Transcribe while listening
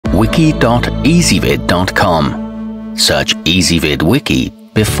wiki.ezvid.com. Search Ezvid Wiki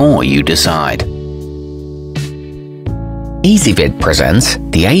before you decide. Ezvid presents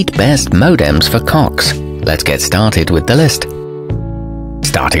the 8 best modems for COX. Let's get started with the list.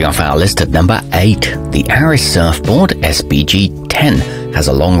 Starting off our list at number 8, the Arris Surfboard SPG10 has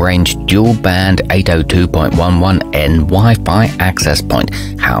a long-range dual-band 802.11n Wi-Fi access point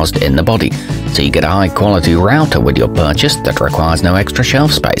housed in the body, so you get a high-quality router with your purchase that requires no extra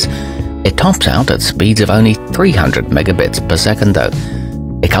shelf space. It tops out at speeds of only 300 megabits per second though.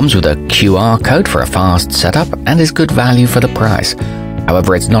 It comes with a QR code for a fast setup and is good value for the price.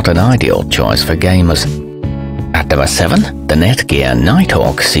 However, it's not an ideal choice for gamers. At number 7, the Netgear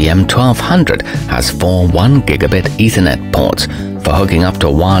Nighthawk CM1200 has 4 1GB Ethernet ports for hooking up to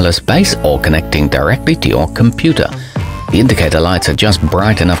a wireless base or connecting directly to your computer. The indicator lights are just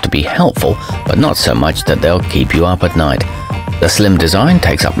bright enough to be helpful, but not so much that they'll keep you up at night. The slim design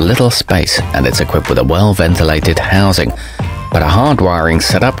takes up little space and it's equipped with a well-ventilated housing, but a hardwiring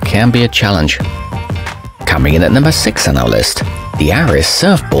setup can be a challenge. Coming in at number 6 on our list, the Arris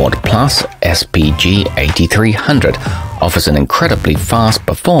Surfboard Plus SPG 8300 offers an incredibly fast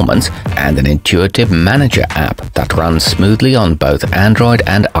performance and an intuitive manager app that runs smoothly on both Android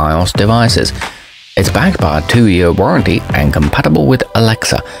and iOS devices. It's backed by a 2-year warranty and compatible with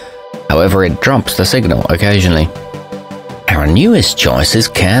Alexa. However, it drops the signal occasionally. Our newest choices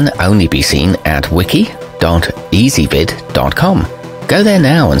can only be seen at wiki.ezvid.com. Go there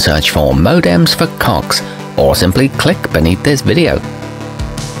now and search for Modems for COX, or simply click beneath this video.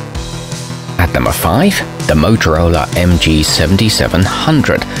 At number 5, the Motorola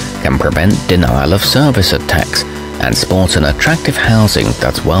MG7700 can prevent denial of service attacks and sports an attractive housing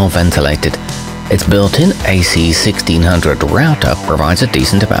that's well ventilated. Its built-in AC1600 router provides a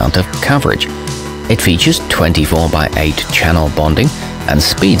decent amount of coverage. It features 24x8 channel bonding and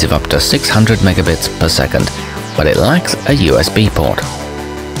speeds of up to 600 megabits per second, but it lacks a USB port.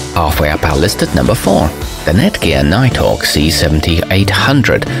 Halfway up our list at number 4, the Netgear Nighthawk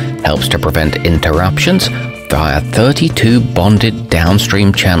C7800 helps to prevent interruptions via 32 bonded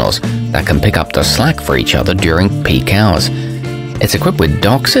downstream channels that can pick up the slack for each other during peak hours. It's equipped with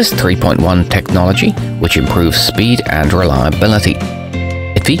DOCSIS 3.1 technology, which improves speed and reliability.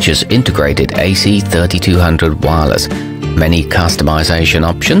 It features integrated AC3200 wireless, many customization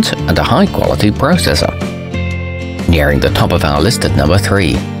options, and a high-quality processor. Nearing the top of our list at number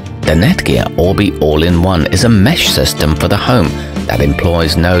 3, the Netgear Orbi All-in-One is a mesh system for the home that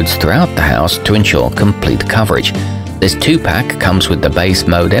employs nodes throughout the house to ensure complete coverage. This 2-pack comes with the base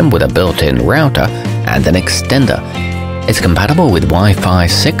modem with a built-in router and an extender. It's compatible with Wi-Fi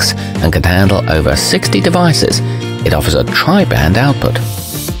 6 and can handle over 60 devices. It offers a tri-band output.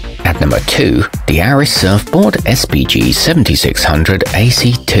 At number 2, the Arris Surfboard SPG 7600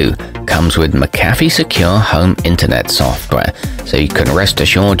 AC2 comes with McAfee Secure Home Internet software, so you can rest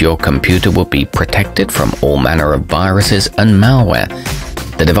assured your computer will be protected from all manner of viruses and malware.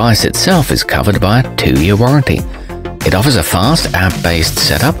 The device itself is covered by a 2-year warranty. It offers a fast app-based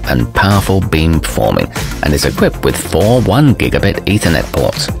setup and powerful beamforming, and is equipped with 4 1GB Ethernet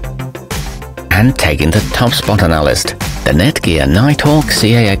ports. And taking the top spot on our list, the Netgear Nighthawk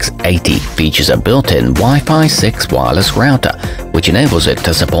CAX80 features a built-in Wi-Fi 6 wireless router, which enables it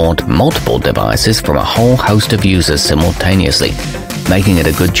to support multiple devices from a whole host of users simultaneously, making it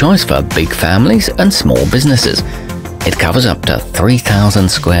a good choice for big families and small businesses. It covers up to 3,000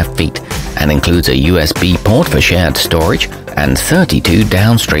 square feet and includes a USB port for shared storage and 32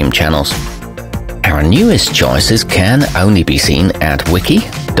 downstream channels. Our newest choices can only be seen at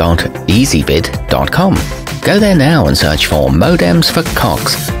wiki.ezvid.com. Go there now and search for Modems for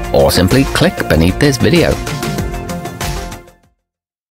COX, or simply click beneath this video.